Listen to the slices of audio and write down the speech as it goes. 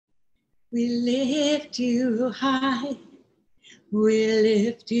We lift you high. We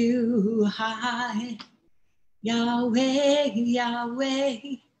lift you high. Yahweh, Yahweh.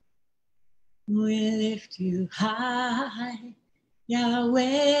 We lift you high.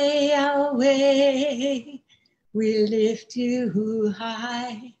 Yahweh, Yahweh. We lift you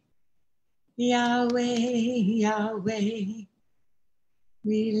high. Yahweh, Yahweh.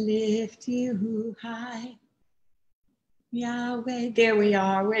 We lift you high. Yahweh. There we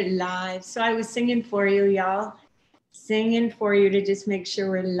are. We're live. So I was singing for you, y'all. Singing for you to just make sure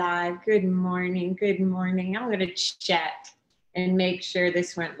we're live. Good morning. Good morning. I'm going to check and make sure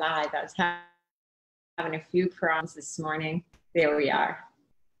this went live. I was having a few problems this morning. There we are.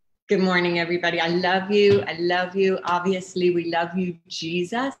 Good morning, everybody. I love you. I love you. Obviously, we love you,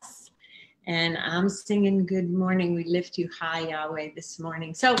 Jesus. And I'm singing good morning. We lift you high, Yahweh, this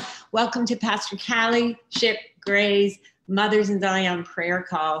morning. So welcome to Pastor Callie Shipp Gray's Mothers in Zion prayer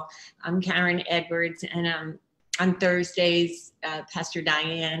call. I'm Karen Edwards, and on Thursdays, Pastor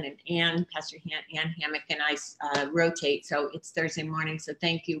Diane and Ann, Pastor Ann Hammock and I rotate. So it's Thursday morning. So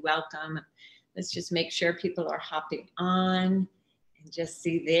thank you. Welcome. Let's just make sure people are hopping on and just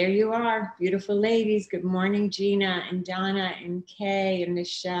see. There you are. Beautiful ladies. Good morning, Gina and Donna and Kay and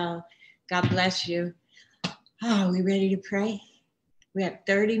Michelle. God bless you. Oh, are we ready to pray? We have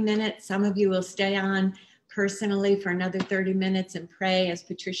 30 minutes. Some of you will stay on personally for another 30 minutes and pray as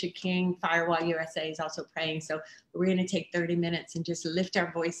Patricia King, Firewall USA is also praying. So we're going to take 30 minutes and just lift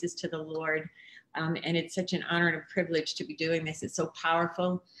our voices to the Lord. And it's such an honor and a privilege to be doing this. It's so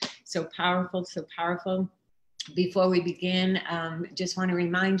powerful, so powerful, so powerful. Before we begin, just want to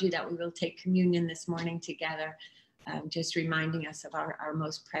remind you that we will take communion this morning together. Just reminding us of our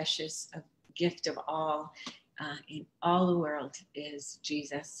most precious gift of all in all the world is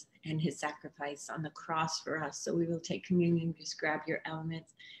Jesus and his sacrifice on the cross for us. So we will take communion. Just grab your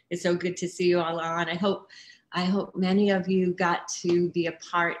elements. It's so good to see you all on. I hope many of you got to be a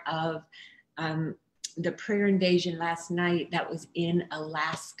part of the prayer invasion last night that was in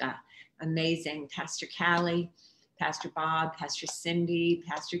Alaska. Amazing. Pastor Callie, Pastor Bob, Pastor Cindy,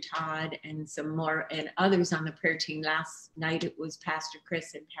 Pastor Todd, and some more, and others on the prayer team. Last night it was Pastor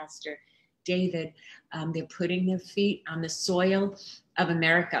Chris and Pastor David. They're putting their feet on the soil of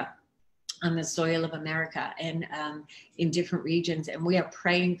America, and in different regions. And we are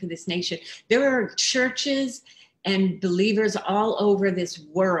praying for this nation. There are churches and believers all over this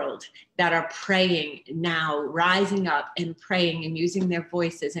world that are praying now, rising up and praying and using their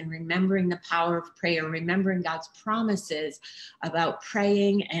voices and remembering the power of prayer, remembering God's promises about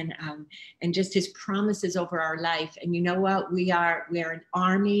praying and just his promises over our life. And you know what? We are an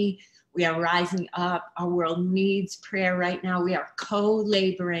army. We are rising up. Our world needs prayer right now. We are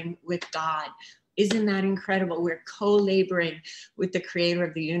co-laboring with God. Isn't that incredible? We're co-laboring with the creator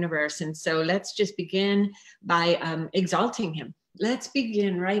of the universe. And so let's just begin by exalting him. Let's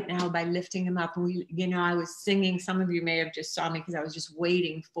begin right now by lifting him up. And I was singing, some of you may have just saw me because I was just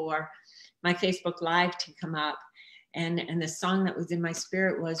waiting for my Facebook Live to come up. And the song that was in my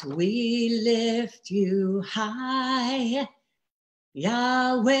spirit was, we lift you high,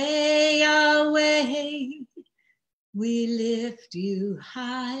 Yahweh, Yahweh. We lift you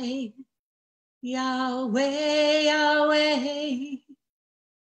high, Yahweh, Yahweh,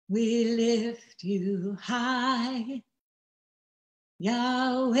 we lift you high.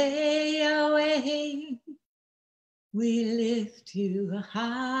 Yahweh, Yahweh, we lift you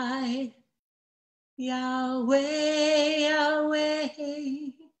high. Yahweh, Yahweh,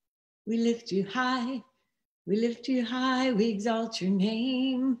 we lift you high. We lift you high, we exalt your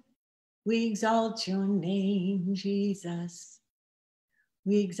name. We exalt your name, Jesus.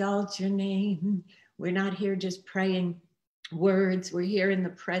 We exalt your name. We're not here just praying words. We're here in the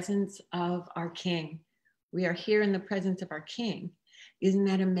presence of our King. We are here in the presence of our King. Isn't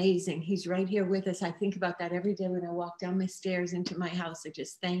that amazing? He's right here with us. I think about that every day when I walk down my stairs into my house. I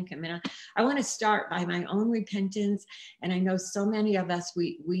just thank him. And I want to start by my own repentance. And I know so many of us,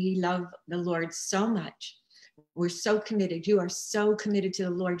 we love the Lord so much. We're so committed. You are so committed to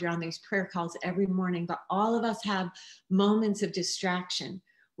the Lord. You're on these prayer calls every morning, but all of us have moments of distraction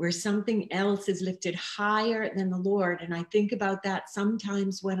where something else is lifted higher than the Lord. And I think about that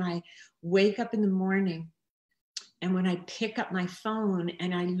sometimes when I wake up in the morning and when I pick up my phone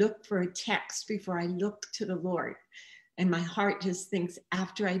and I look for a text before I look to the Lord. And my heart just thinks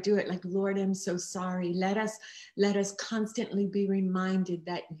after I do it, like, Lord, I'm so sorry. Let us constantly be reminded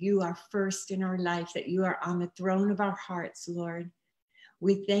that you are first in our life, that you are on the throne of our hearts, Lord.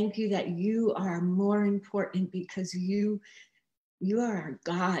 We thank you that you are more important because you are our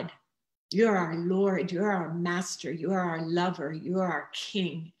God. You are our Lord. You are our master. You are our lover. You are our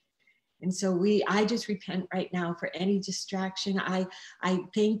King. And so I just repent right now for any distraction. I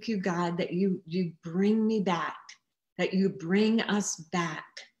thank you, God, that you bring me back, that you bring us back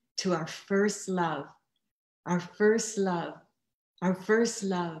to our first love, our first love, our first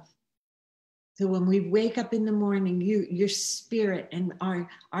love. So when we wake up in the morning, your spirit and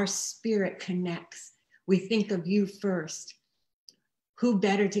our spirit connects. We think of you first. Who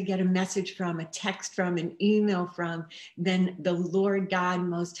better to get a message from, a text from, an email from than the Lord God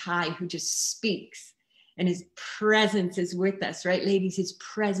Most High, who just speaks, and his presence is with us, right, ladies? His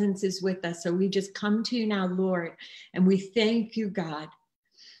presence is with us. So we just come to you now, Lord, and we thank you, God.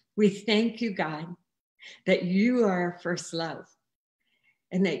 We thank you, God, that you are our first love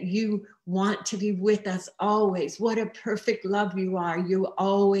and that you want to be with us always. What a perfect love you are. You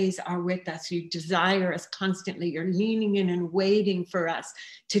always are with us. You desire us constantly. You're leaning in and waiting for us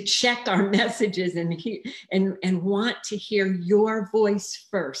to check our messages and want to hear your voice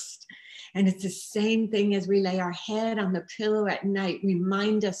first. And it's the same thing as we lay our head on the pillow at night.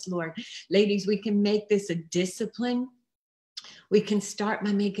 Remind us, Lord. Ladies, we can make this a discipline. We can start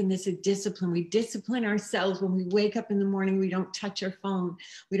by making this a discipline. We discipline ourselves when we wake up in the morning. We don't touch our phone.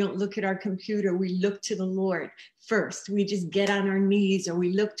 We don't look at our computer. We look to the Lord first. We just get on our knees, or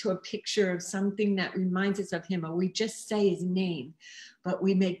we look to a picture of something that reminds us of him, or we just say his name. But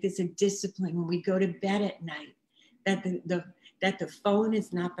we make this a discipline when we go to bed at night, that the phone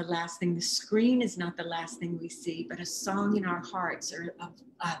is not the last thing, the screen is not the last thing we see, but a song in our hearts, or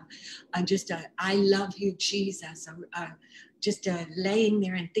just a I love you, Jesus, just laying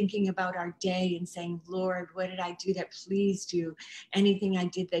there and thinking about our day and saying, Lord, what did I do that pleased you? Anything I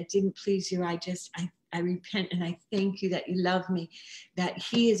did that didn't please you, I repent and I thank you that you love me, that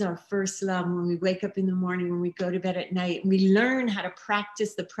he is our first love. When we wake up in the morning, when we go to bed at night, and we learn how to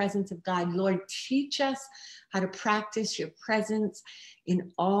practice the presence of God. Lord, teach us how to practice your presence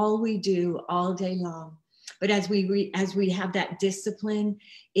in all we do all day long. But as we have that discipline,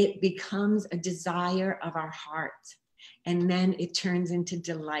 it becomes a desire of our heart. And then it turns into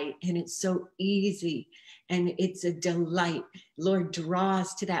delight, and it's so easy, and it's a delight. Lord, draw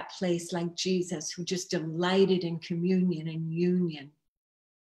us to that place like Jesus, who just delighted in communion and union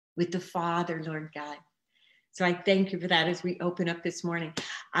with the Father, Lord God. So I thank you for that as we open up this morning.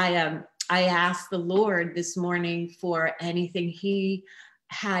 I asked the Lord this morning for anything he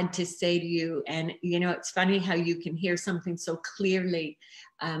had to say to you. And, you know, it's funny how you can hear something so clearly.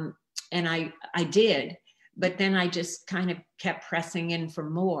 And I did. But then I just kind of kept pressing in for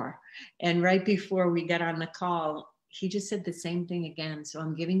more. And right before we got on the call, he just said the same thing again. So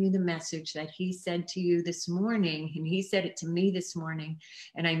I'm giving you the message that he said to you this morning, and he said it to me this morning.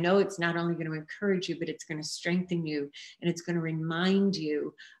 And I know it's not only going to encourage you, but it's going to strengthen you, and it's going to remind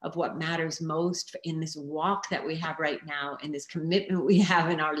you of what matters most in this walk that we have right now, and this commitment we have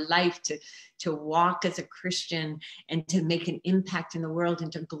in our life to walk as a Christian and to make an impact in the world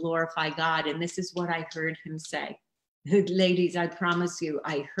and to glorify God. And this is what I heard him say. Ladies, I promise you,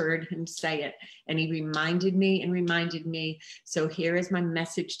 I heard him say it, and he reminded me. So here is my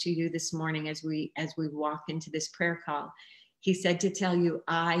message to you this morning as we walk into this prayer call. He said to tell you,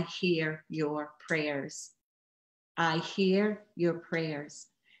 I hear your prayers. I hear your prayers.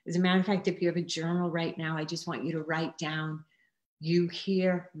 As a matter of fact, if you have a journal right now, I just want you to write down, you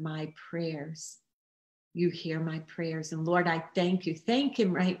hear my prayers. You hear my prayers. And Lord, I thank you. Thank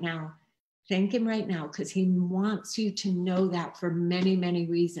him right now. Thank him right now, because he wants you to know that for many, many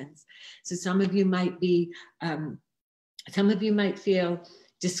reasons. So some of you might feel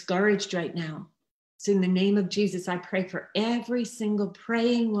discouraged right now. So in the name of Jesus, I pray for every single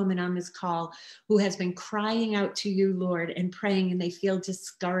praying woman on this call who has been crying out to you, Lord, and praying, and they feel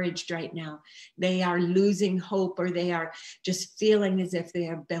discouraged right now. They are losing hope, or they are just feeling as if they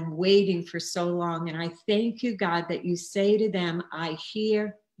have been waiting for so long. And I thank you, God, that you say to them, I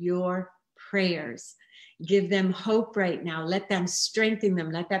hear your prayers. Give them hope right now. Let them strengthen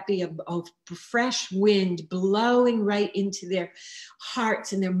them. Let that be a fresh wind blowing right into their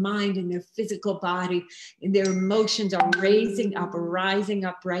hearts and their mind and their physical body. And their emotions are rising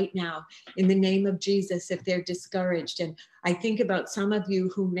up right now in the name of Jesus if they're discouraged. And I think about some of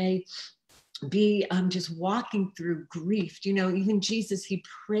you who may be just walking through grief. You know, even Jesus, he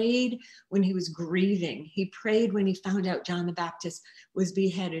prayed when he was grieving. He prayed when he found out John the Baptist was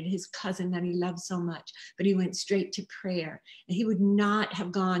beheaded, his cousin that he loved so much, but he went straight to prayer. And he would not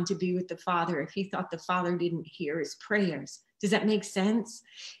have gone to be with the Father if he thought the Father didn't hear his prayers. Does that make sense?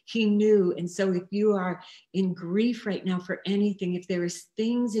 He knew. And so if you are in grief right now for anything, if there is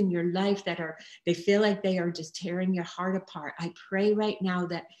things in your life that they feel like they are just tearing your heart apart, I pray right now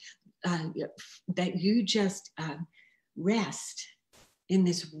that you just rest in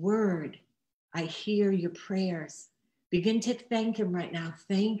this word. I hear your prayers. Begin to thank him right now.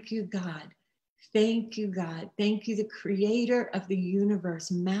 Thank you, God. Thank you, God. Thank you, the creator of the universe,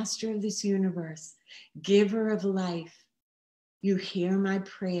 master of this universe, giver of life. You hear my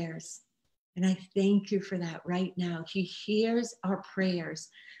prayers. And I thank you for that right now. He hears our prayers.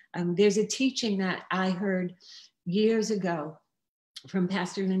 There's a teaching that I heard years ago from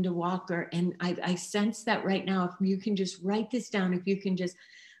Pastor Linda Walker. And I sense that right now, if you can just write this down, if you can just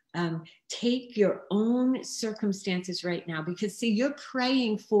take your own circumstances right now, because see, you're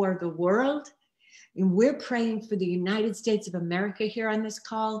praying for the world. And we're praying for the United States of America here on this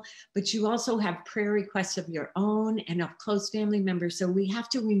call, but you also have prayer requests of your own and of close family members. So we have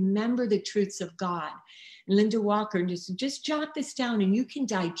to remember the truths of God. And Linda Walker, just jot this down, and you can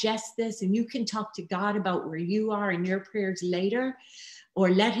digest this, and you can talk to God about where you are in your prayers later,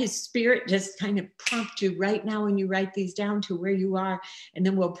 or let his spirit just kind of prompt you right now when you write these down to where you are, and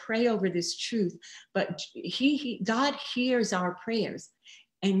then we'll pray over this truth. But God hears our prayers.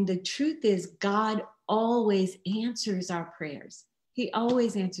 And the truth is, God always answers our prayers. He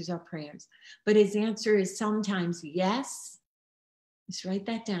always answers our prayers. But his answer is sometimes yes. Just write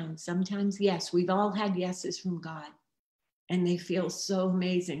that down. Sometimes yes. We've all had yeses from God. And they feel so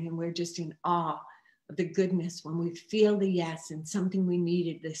amazing. And we're just in awe of the goodness when we feel the yes and something we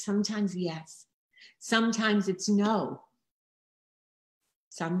needed. Sometimes yes. Sometimes it's no.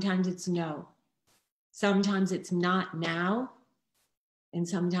 Sometimes it's no. Sometimes it's not now. And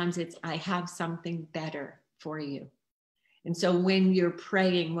sometimes it's, I have something better for you. And so when you're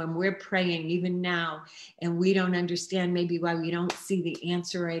praying, when we're praying, even now, and we don't understand maybe why we don't see the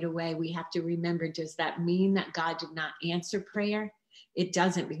answer right away, we have to remember, does that mean that God did not answer prayer? It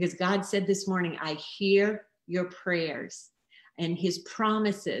doesn't, because God said this morning, I hear your prayers, and his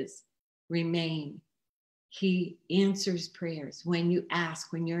promises remain. He answers prayers when you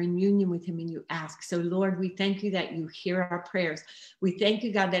ask, when you're in union with him and you ask. So Lord, we thank you that you hear our prayers. We thank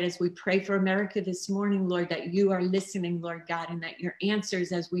you, God, that as we pray for America this morning, Lord, that you are listening, Lord God, and that your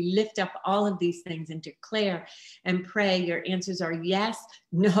answers, as we lift up all of these things and declare and pray, your answers are yes,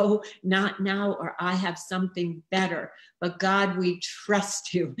 no, not now, or I have something better. But God, we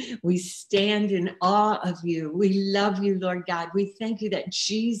trust you. We stand in awe of you. We love you, Lord God. We thank you that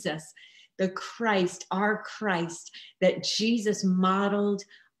Jesus, the Christ, our Christ, that Jesus modeled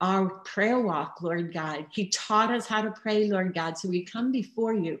our prayer walk, Lord God. He taught us how to pray, Lord God. So we come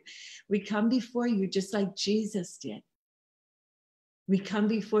before you. We come before you just like Jesus did. We come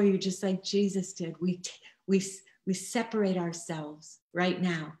before you just like Jesus did. We separate ourselves right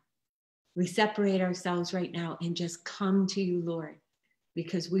now. We separate ourselves right now and just come to you, Lord,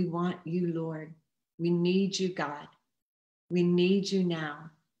 because we want you, Lord. We need you, God. We need you now.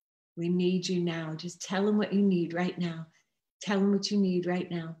 We need you now. Just tell him what you need right now. Tell him what you need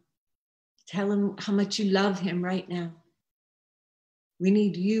right now. Tell him how much you love him right now. We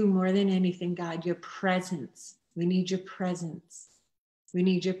need you more than anything, God, your presence. We need your presence. We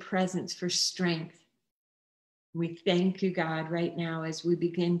need your presence for strength. We thank you, God, right now as we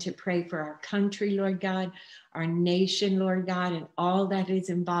begin to pray for our country, Lord God, our nation, Lord God, and all that is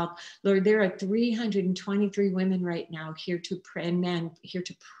involved. Lord, there are 323 women right now here to pray, and men here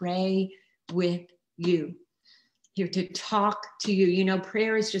to pray with you, here to talk to you. You know,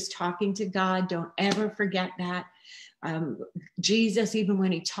 prayer is just talking to God. Don't ever forget that. Jesus, even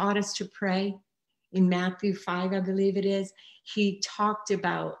when he taught us to pray in Matthew 5, I believe it is, he talked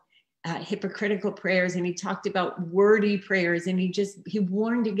about hypocritical prayers, and he talked about wordy prayers, and he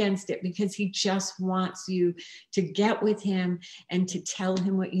warned against it because he just wants you to get with him and to tell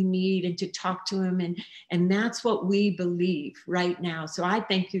him what you need and to talk to him, and that's what we believe right now. So I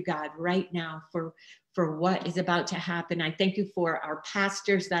thank you, God, right now for what is about to happen. I thank you for our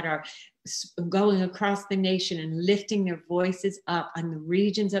pastors that are going across the nation and lifting their voices up on the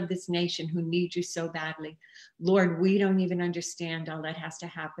regions of this nation who need you so badly. Lord, we don't even understand all that has to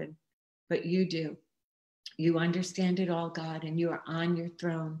happen, but you do. You understand it all, God, and you are on your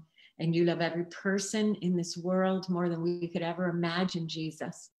throne, and you love every person in this world more than we could ever imagine,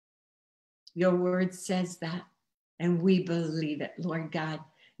 Jesus. Your word says that, and we believe it, Lord God.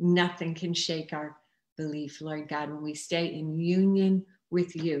 Nothing can shake our belief, Lord God, when we stay in union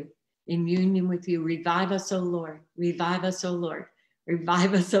with you, in union with you. Revive us, O Lord. Revive us, O Lord.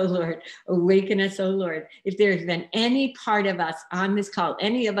 Revive us, O Lord. Awaken us, O Lord. If there's been any part of us on this call,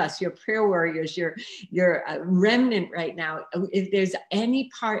 any of us, your prayer warriors, your remnant right now, if there's any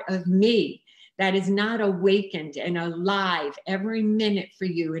part of me that is not awakened and alive every minute for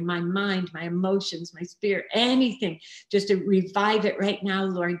you in my mind, my emotions, my spirit, anything, just to revive it right now,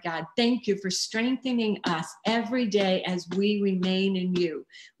 Lord God. Thank you for strengthening us every day as we remain in you.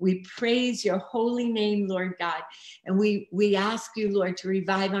 We praise your holy name, Lord God. And we ask you, Lord, to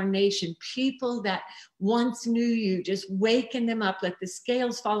revive our nation. People that once knew you, just waken them up. Let the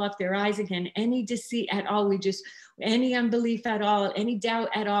scales fall off their eyes again. Any deceit at all, any unbelief at all, any doubt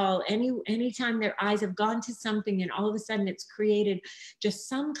at all, anytime their eyes have gone to something and all of a sudden it's created just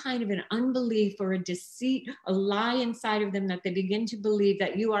some kind of an unbelief or a deceit, a lie inside of them, that they begin to believe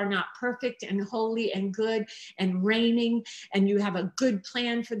that you are not perfect and holy and good and reigning, and you have a good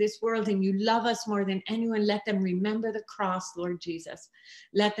plan for this world, and you love us more than anyone. Let them remember the cross, Lord Jesus.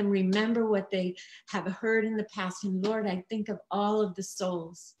 Let them remember what they have heard in the past. And Lord, I think of all of the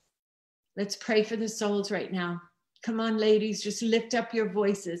souls. Let's pray for the souls right now. Come on, ladies, just lift up your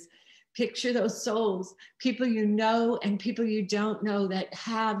voices. Picture those souls, people you know and people you don't know that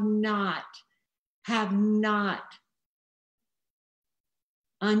have not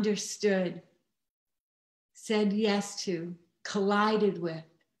understood, said yes to, collided with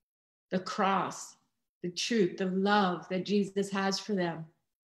the cross, the truth, the love that Jesus has for them.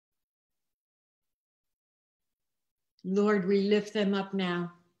 Lord, we lift them up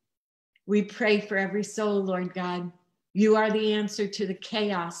now. We pray for every soul, Lord God. You are the answer to the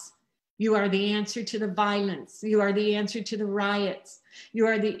chaos. You are the answer to the violence. You are the answer to the riots. You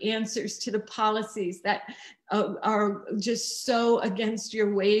are the answers to the policies that are just so against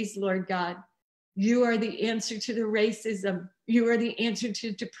your ways, Lord God. You are the answer to the racism. You are the answer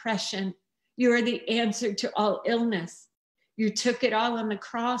to depression. You are the answer to all illness. You took it all on the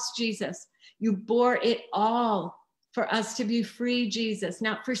cross, Jesus. You bore it all for us to be free, Jesus,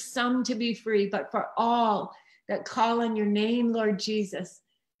 not for some to be free, but for all that call on your name, Lord Jesus.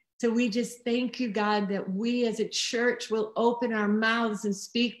 So we just thank you, God, that we as a church will open our mouths and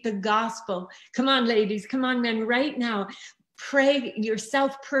speak the gospel. Come on, ladies, come on, men, right now. Pray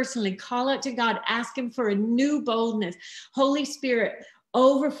yourself personally, call out to God, ask him for a new boldness. Holy Spirit,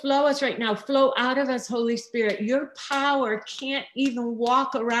 overflow us right now. Flow out of us, Holy Spirit. Your power can't even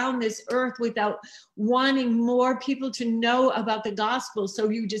walk around this earth without wanting more people to know about the gospel. So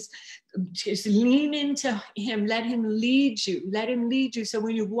you just lean into him. Let him lead you. Let him lead you. So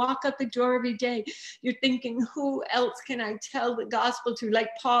when you walk out the door every day, you're thinking, who else can I tell the gospel to? Like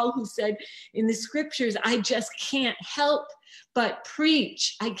Paul, who said in the scriptures, I just can't help but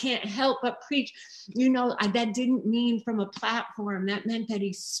preach. I can't help but preach. You know, that didn't mean from a platform. That meant that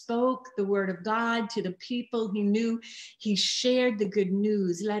he spoke the word of God to the people he knew. He shared the good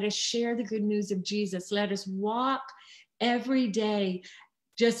news. Let us share the good news of Jesus. Let us walk every day.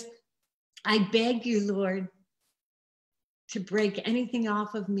 Just, I beg you, Lord, to break anything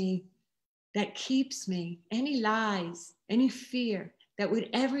off of me that keeps me, any lies, any fear that would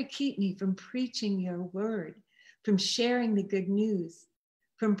ever keep me from preaching your word, from sharing the good news,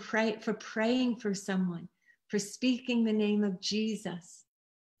 for praying for someone, for speaking the name of Jesus,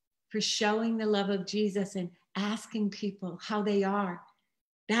 for showing the love of Jesus and asking people how they are.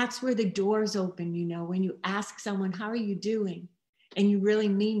 That's where the doors open, you know, when you ask someone, how are you doing? And you really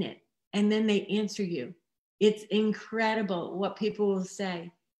mean it. And then they answer you. It's incredible what people will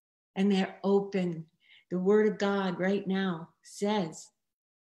say. And they're open. The word of God right now says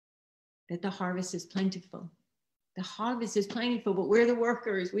that the harvest is plentiful. The harvest is plentiful, but we're the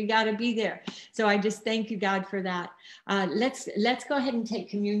workers. We got to be there. So I just thank you, God, for that. Let's go ahead and take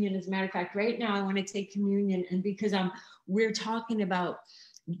communion. As a matter of fact, right now I want to take communion, and because we're talking about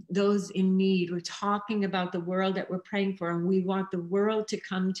those in need. We're talking about the world that we're praying for, and we want the world to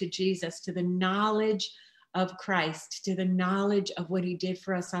come to Jesus, to the knowledge of Christ, to the knowledge of what he did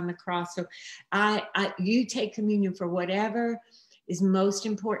for us on the cross. So you take communion for whatever is most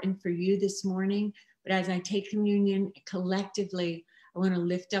important for you this morning. But as I take communion collectively, I want to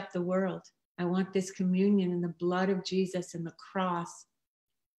lift up the world. I want this communion in the blood of Jesus and the cross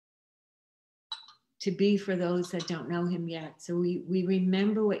to be for those that don't know him yet. So we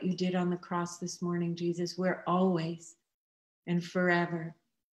remember what you did on the cross this morning, Jesus. We're always and forever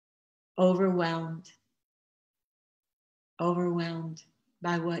overwhelmed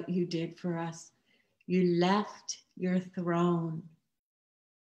by what you did for us. You left your throne.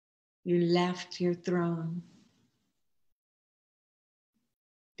 You left your throne.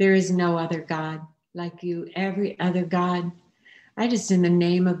 There is no other God like you. Every other God, I just, in the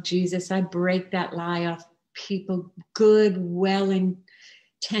name of Jesus, I break that lie off people, good,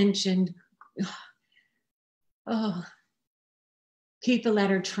 well-intentioned, people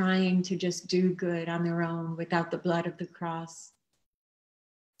that are trying to just do good on their own without the blood of the cross.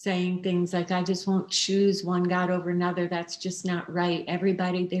 saying things like, I just won't choose one God over another. That's just not right.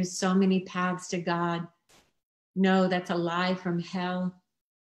 Everybody, there's so many paths to God. No, that's a lie from hell.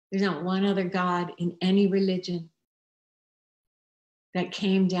 There's not one other God in any religion that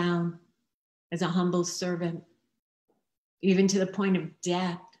came down as a humble servant, even to the point of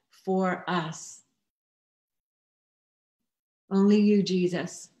death for us. Only you,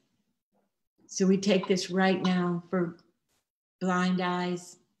 Jesus. So we take this right now for blind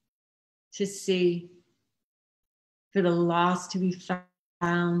eyes to see, for the lost to be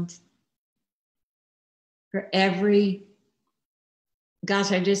found, for every,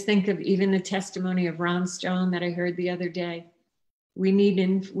 gosh, I just think of even the testimony of Ron Stone that I heard the other day. We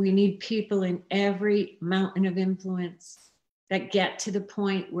need people in every mountain of influence that get to the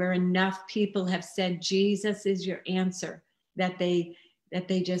point where enough people have said, Jesus is your answer, that they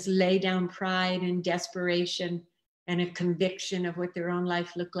just lay down pride and desperation and a conviction of what their own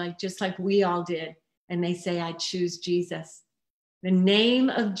life looked like, just like we all did. And they say, I choose Jesus. The name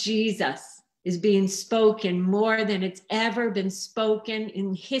of Jesus is being spoken more than it's ever been spoken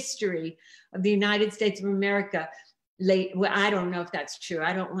in history of the United States of America. Well, I don't know if that's true.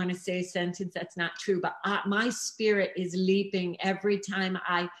 I don't want to say a sentence that's not true, but my spirit is leaping every time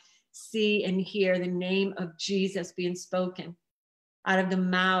I see and hear the name of Jesus being spoken out of the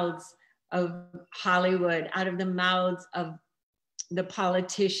mouths of Hollywood, out of the mouths of the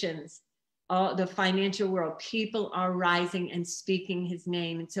politicians, all the financial world. People are rising and speaking his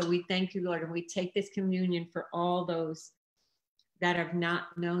name. And so we thank you, Lord, and we take this communion for all those that have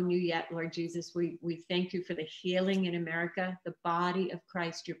not known you yet, Lord Jesus. We thank you for the healing in America, the body of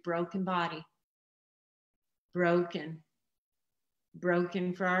Christ, your broken body, broken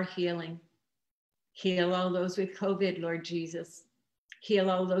for our healing. Heal all those with COVID, Lord Jesus. Heal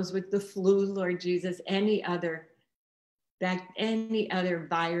all those with the flu, Lord Jesus, any other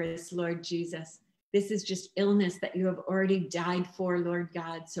virus, Lord Jesus. This is just illness that you have already died for, Lord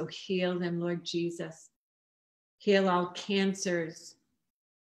God. So heal them, Lord Jesus. Heal all cancers,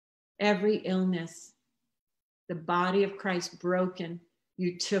 every illness. The body of Christ broken.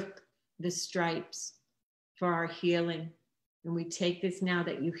 You took the stripes for our healing. And we take this now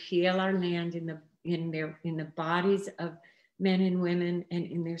that you heal our land in the bodies of men and women and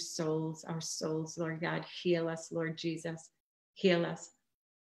in their souls, our souls, Lord God. Heal us, Lord Jesus. Heal us.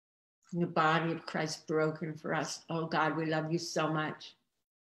 The body of Christ broken for us. Oh God, we love you so much.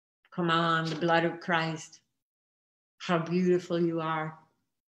 Come on, the blood of Christ. How beautiful you are.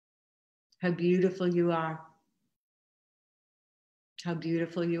 How beautiful you are. How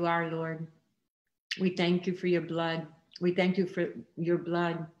beautiful you are, Lord. We thank you for your blood. We thank you for your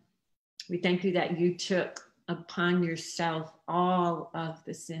blood. We thank you that you took upon yourself all of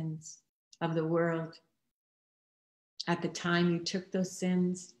the sins of the world. At the time you took those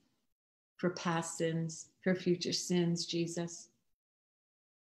sins, for past sins, for future sins, Jesus.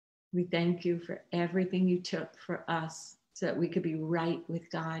 We thank you for everything you took for us so that we could be right with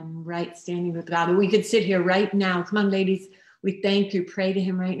God and right standing with God. And we could sit here right now. Come on, ladies. We thank you. Pray to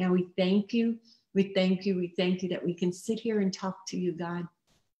him right now. We thank you. We thank you. We thank you that we can sit here and talk to you, God.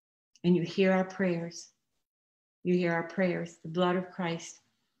 And you hear our prayers. You hear our prayers, the blood of Christ,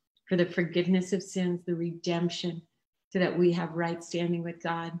 for the forgiveness of sins, the redemption, so that we have right standing with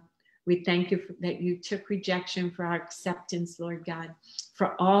God. We thank you that you took rejection for our acceptance, Lord God.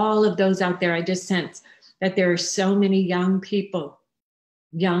 For all of those out there, I just sense that there are so many young people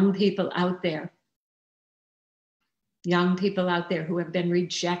out there who have been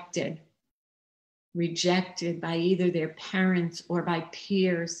rejected by either their parents or by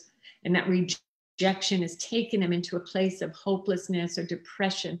peers. And that rejection has taken them into a place of hopelessness or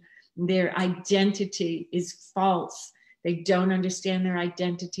depression. Their identity is false. They don't understand their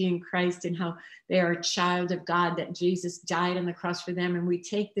identity in Christ and how they are a child of God, that Jesus died on the cross for them. And we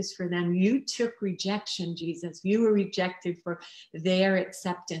take this for them. You took rejection, Jesus. You were rejected for their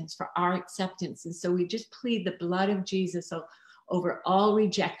acceptance, for our acceptance. And so we just plead the blood of Jesus over all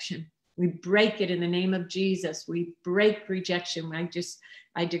rejection. We break it in the name of Jesus. We break rejection.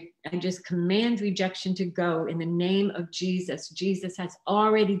 I just command rejection to go in the name of Jesus. Jesus has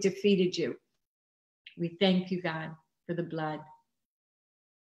already defeated you. We thank you, God, for the blood.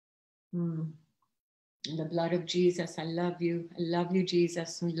 The blood of Jesus. I love you. I love you,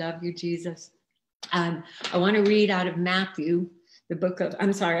 Jesus. We love you, Jesus. I want to read out of Matthew, out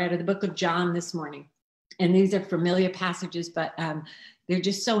of the book of John this morning. And these are familiar passages, but they're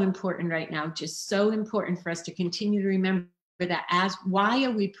just so important right now. Just so important for us to continue to remember that. Why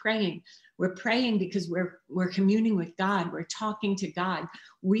are we praying? We're praying because we're communing with God. We're talking to God.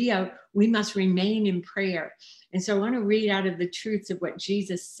 We must remain in prayer. And so I want to read out of the truths of what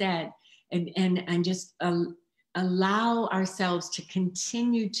Jesus said, and just allow ourselves to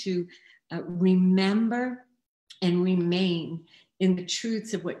continue to remember and remain in the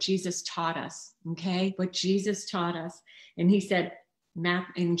truths of what Jesus taught us. Okay, what Jesus taught us. And he said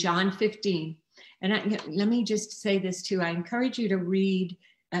in John 15. And let me just say this too. I encourage you to read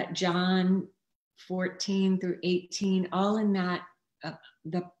John 14 through 18, all in that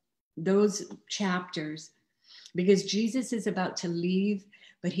those chapters, because Jesus is about to leave,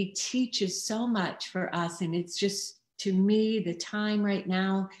 but he teaches so much for us. And it's just, to me, the time right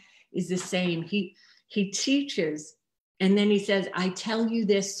now is the same. He teaches, and then he says, I tell you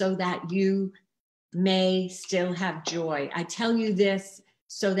this so that you may still have joy. I tell you this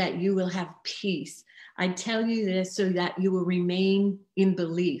so that you will have peace. I tell you this so that you will remain in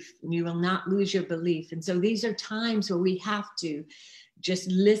belief and you will not lose your belief. And so these are times where we have to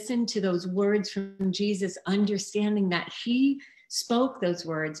just listen to those words from Jesus, understanding that he spoke those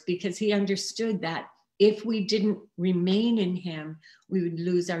words because he understood that if we didn't remain in him, we would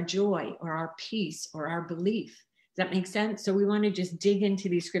lose our joy or our peace or our belief. Does that make sense? So we want to just dig into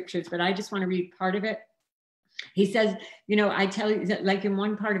these scriptures, but I just want to read part of it. He says, I tell you, like in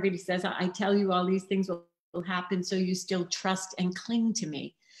one part of it, he says, I tell you all these things will happen so you still trust and cling to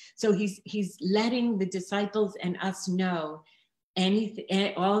me. So he's letting the disciples and us know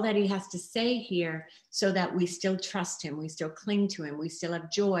anything, all that he has to say here, so that we still trust him, we still cling to him, we still have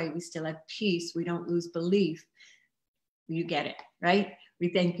joy, we still have peace, we don't lose belief. You get it, right? We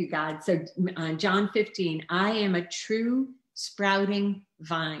thank you, God. So John 15, I am a true sprouting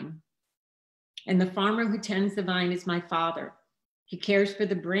vine, and the farmer who tends the vine is my Father. He cares for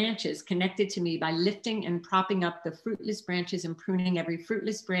the branches connected to me by lifting and propping up the fruitless branches and pruning every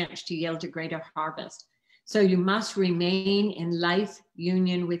fruitless branch to yield a greater harvest. So you must remain in life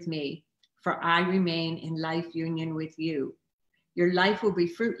union with me, for I remain in life union with you. Your life will be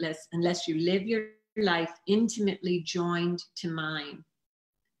fruitless unless you live your life intimately joined to mine.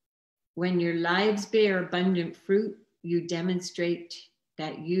 When your lives bear abundant fruit, you demonstrate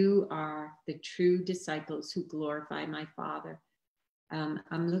that you are the true disciples who glorify my Father.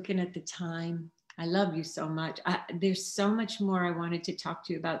 I'm looking at the time. I love you so much. There's so much more I wanted to talk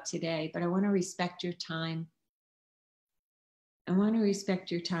to you about today, but I want to respect your time. I want to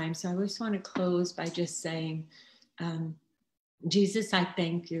respect your time. So I just want to close by just saying, Jesus, I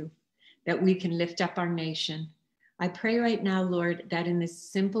thank you that we can lift up our nation. I pray right now, Lord, that in this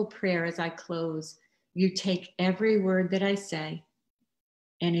simple prayer as I close, you take every word that I say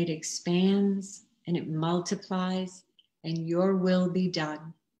and it expands and it multiplies, and your will be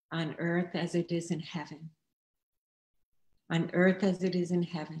done on earth as it is in heaven. On earth as it is in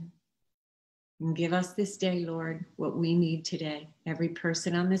heaven. And give us this day, Lord, what we need today. Every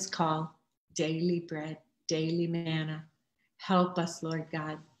person on this call, daily bread, daily manna. Help us, Lord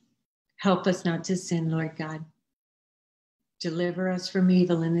God. Help us not to sin, Lord God. Deliver us from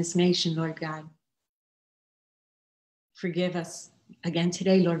evil in this nation, Lord God. Forgive us again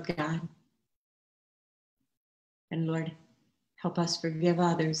today, Lord God. And Lord, help us forgive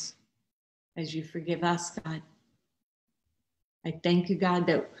others as you forgive us, God. I thank you, God,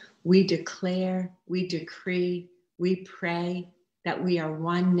 that we declare, we decree, we pray that we are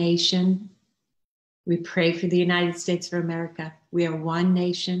one nation. We pray for the United States of America. We are one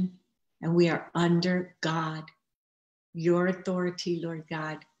nation and we are under God. Your authority, Lord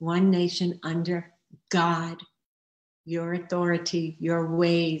God. One nation under God. Your authority, your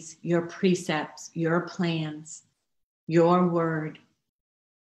ways, your precepts, your plans, your word.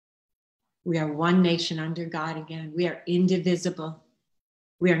 We are one nation under God again. We are indivisible.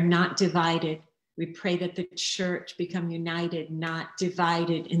 We are not divided. We pray that the church become united, not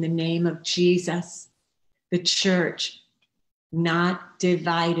divided, in the name of Jesus. The church, not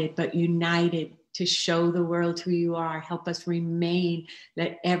divided, but united to show the world who you are. Help us remain,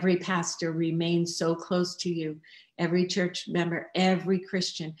 let every pastor remain so close to you. Every church member, every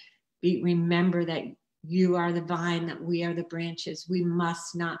Christian, remember that you are the vine, that we are the branches. We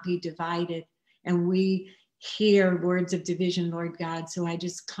must not be divided. And we hear words of division, Lord God. So I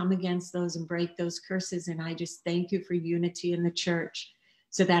just come against those and break those curses. And I just thank you for unity in the church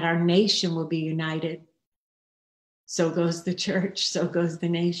so that our nation will be united. So goes the church, so goes the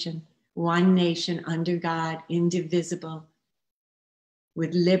nation. One nation under God, indivisible,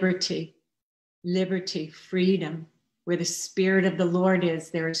 with liberty, freedom. Where the Spirit of the Lord is,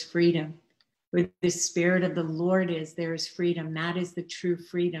 there is freedom. Where the Spirit of the Lord is, there is freedom. That is the true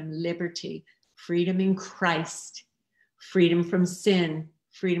freedom, liberty, freedom in Christ, freedom from sin,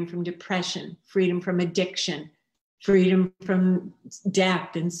 freedom from depression, freedom from addiction, freedom from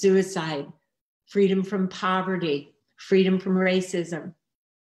death and suicide, freedom from poverty, freedom from racism,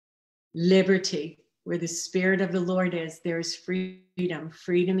 liberty. Where the Spirit of the Lord is, there is freedom.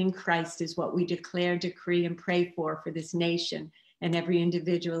 Freedom in Christ is what we declare, decree, and pray for this nation and every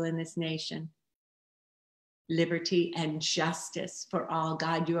individual in this nation. Liberty and justice for all.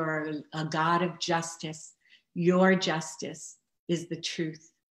 God, you are a God of justice. Your justice is the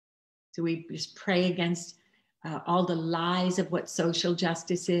truth. So we just pray against all the lies of what social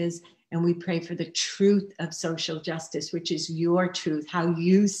justice is, and we pray for the truth of social justice, which is your truth, how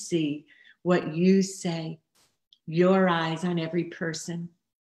you see, what you say, your eyes on every person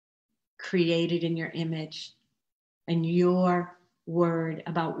created in your image, and your word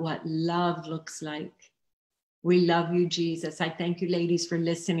about what love looks like. We love you, Jesus. I thank you, ladies, for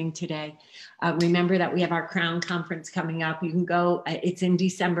listening today. Remember that we have our Crown Conference coming up. You can go, it's in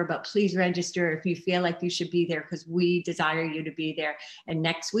December, but please register if you feel like you should be there, because we desire you to be there. And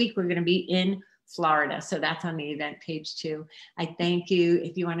next week, we're going to be in Florida. So that's on the event page too. I thank you.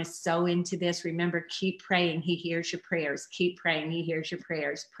 If you want to sow into this, remember, keep praying. He hears your prayers. Keep praying. He hears your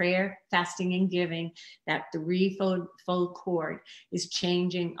prayers. Prayer, fasting, and giving, that threefold cord is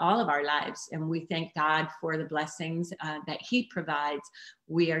changing all of our lives. And we thank God for the blessings that he provides.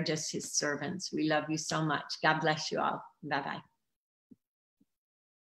 We are just his servants. We love you so much. God bless you all. Bye-bye.